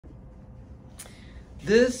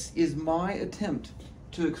This is my attempt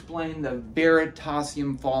to explain the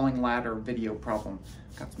Veritasium falling ladder video problem.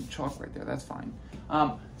 Got some chalk right there, that's fine.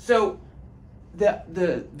 So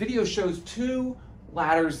the video shows two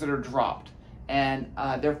ladders that are dropped, and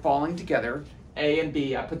they're falling together, A and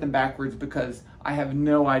B. I put them backwards because I have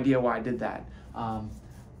no idea why I did that.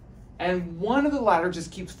 And one of the ladders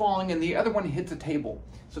just keeps falling and the other one hits a table.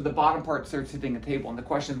 So the bottom part starts hitting a table, and the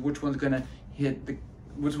question is which one's gonna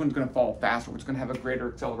which one's gonna fall faster, which is gonna have a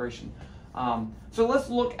greater acceleration. So let's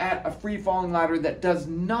look at a free falling ladder that does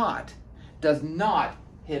not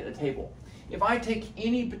hit a table. If I take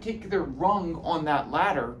any particular rung on that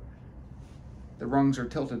ladder, the rungs are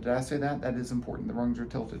tilted. Did I say that? That is important. The rungs are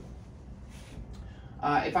tilted.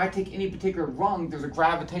 If I take any particular rung, there's a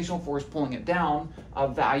gravitational force pulling it down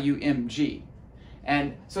of value mg.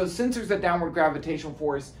 And so since there's a downward gravitational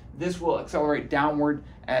force, this will accelerate downward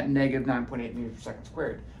at negative 9.8 meters per second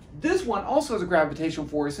squared. This one also has a gravitational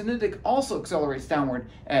force, and it also accelerates downward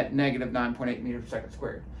at negative 9.8 meters per second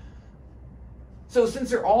squared. So since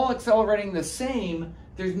they're all accelerating the same,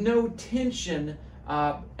 there's no tension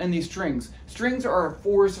in these strings. Strings are a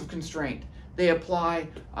force of constraint. They apply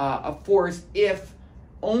a force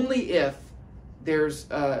only if there's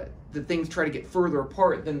the things try to get further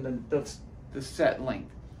apart than the set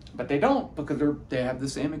length. But they don't, because they have the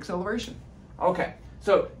same acceleration. Okay,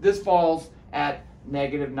 so this falls at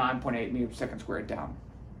negative 9.8 meters per second squared down.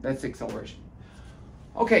 That's the acceleration.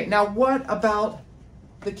 Okay, now what about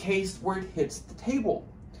the case where it hits the table?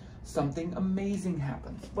 Something amazing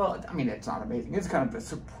happens. Well, I mean, it's not amazing. It's kind of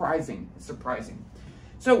surprising.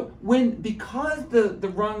 So because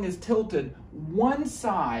the rung is tilted, one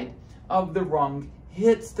side of the rung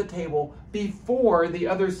hits the table before the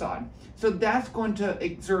other side. So that's going to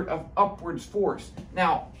exert an upwards force.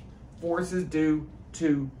 Now, forces do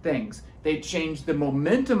two things. They change the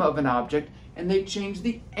momentum of an object, and they change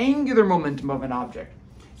the angular momentum of an object.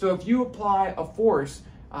 So if you apply a force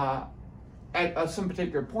at some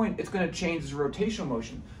particular point, it's going to change its rotational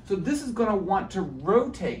motion. So this is going to want to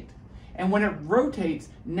rotate. And when it rotates,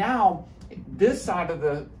 now this side of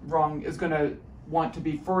the rung is going to want to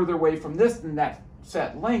be further away from this than that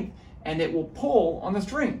set length, and it will pull on the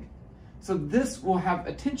string. So this will have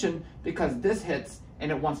a tension because this hits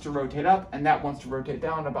and it wants to rotate up, and that wants to rotate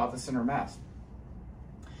down about the center mass.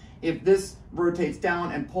 If this rotates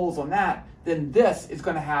down and pulls on that, then this is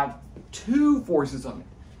going to have two forces on it.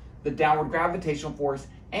 The downward gravitational force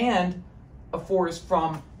and a force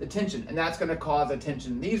from the tension, and that's going to cause a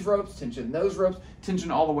tension in these ropes, tension in those ropes,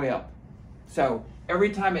 tension all the way up. So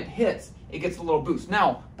every time it hits, it gets a little boost.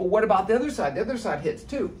 Now, but what about the other side? The other side hits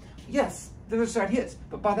too. Yes, the other side hits,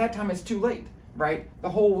 but by that time it's too late, right? The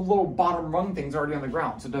whole little bottom rung thing's already on the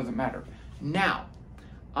ground, so it doesn't matter. Now,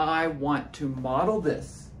 I want to model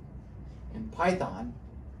this in Python.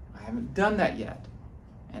 I haven't done that yet,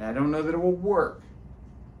 and I don't know that it will work,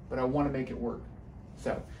 but I want to make it work.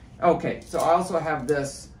 So, okay, so I also have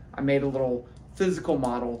this. I made a little physical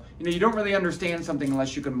model. You know, you don't really understand something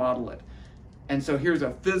unless you can model it. And so here's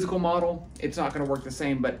a physical model. It's not going to work the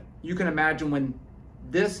same, but you can imagine when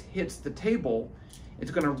this hits the table,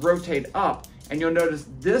 it's going to rotate up, and you'll notice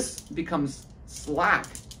this becomes slack,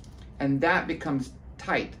 and that becomes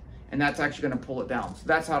tight, and that's actually going to pull it down. So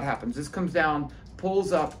that's how it happens. This comes down,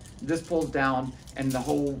 pulls up, this pulls down, and the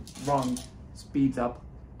whole rung speeds up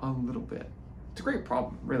a little bit. It's a great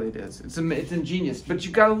problem, really it is. It's ingenious, but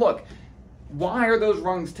you got to look. Why are those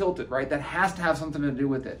rungs tilted, right? That has to have something to do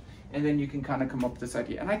with it. And then you can kind of come up with this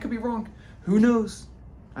idea. And I could be wrong. Who knows?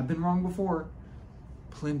 I've been wrong before.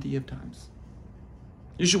 Plenty of times.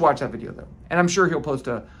 You should watch that video though. And I'm sure he'll post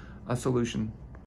a solution